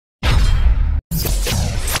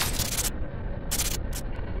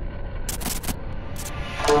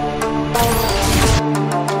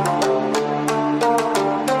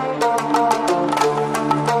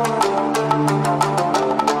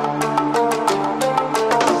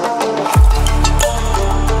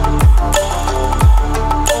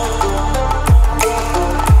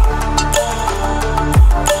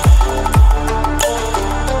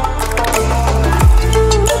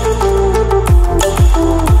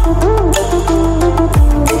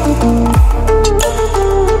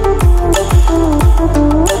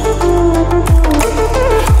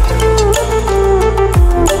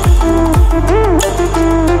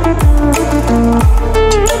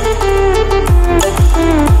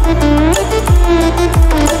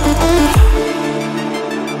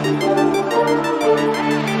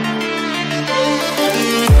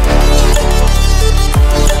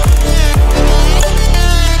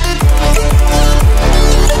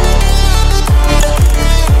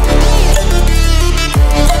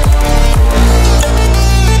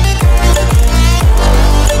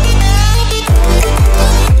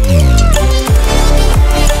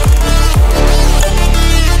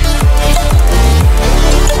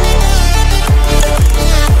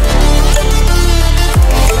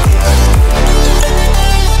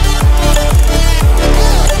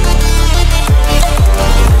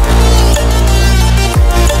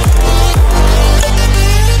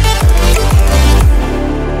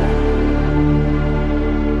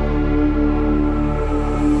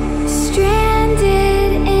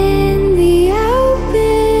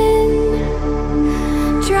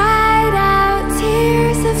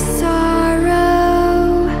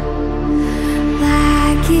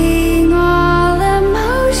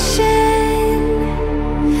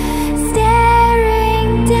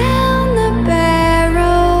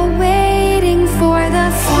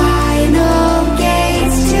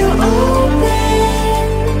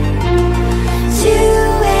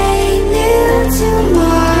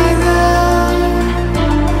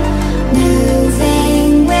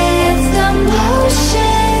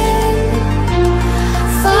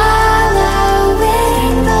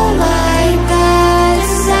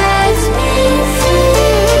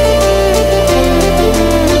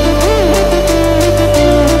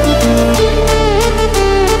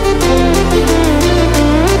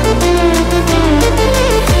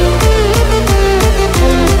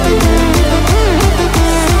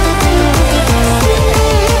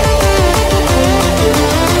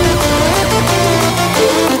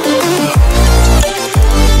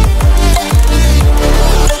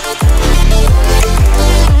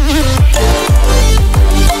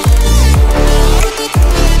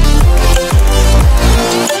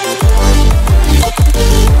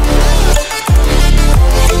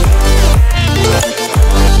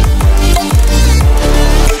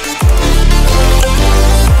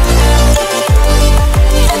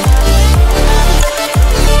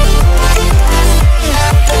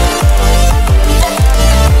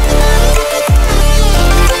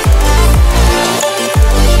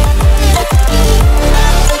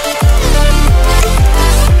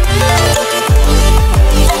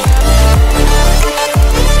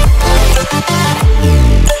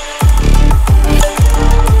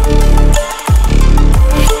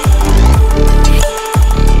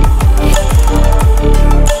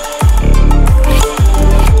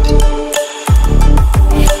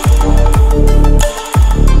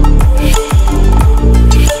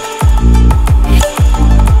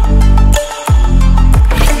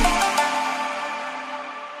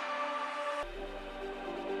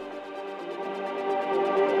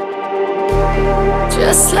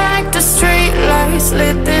Just like the street lights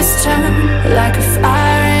lit this town, like a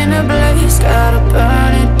fire in a blaze, gotta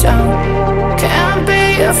burn it down. Can't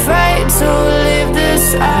be afraid to leave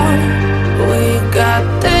this out. We got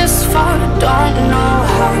this far, don't know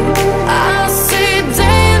how. I see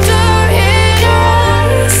danger in your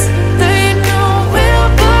eyes. They know we'll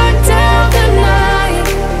burn down the night.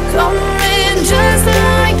 Coming just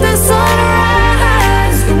like the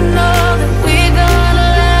sunrise. You know that we're gonna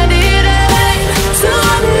let it rain.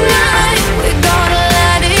 Tonight we're gonna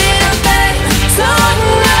let it rain.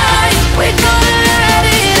 Tonight we're gonna let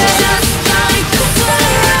it rain. Just like the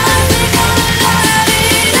sunrise, we're gonna let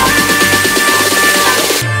it rain.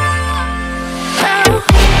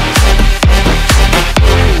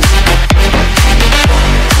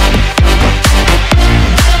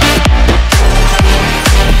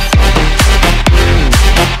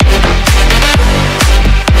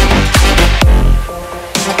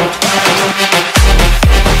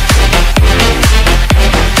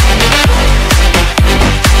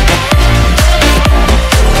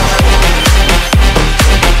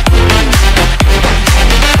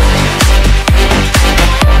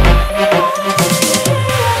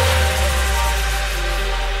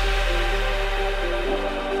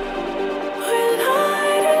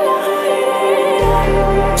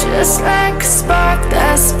 Just like a spark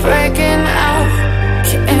that's breaking out,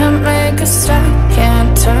 can't make a stop.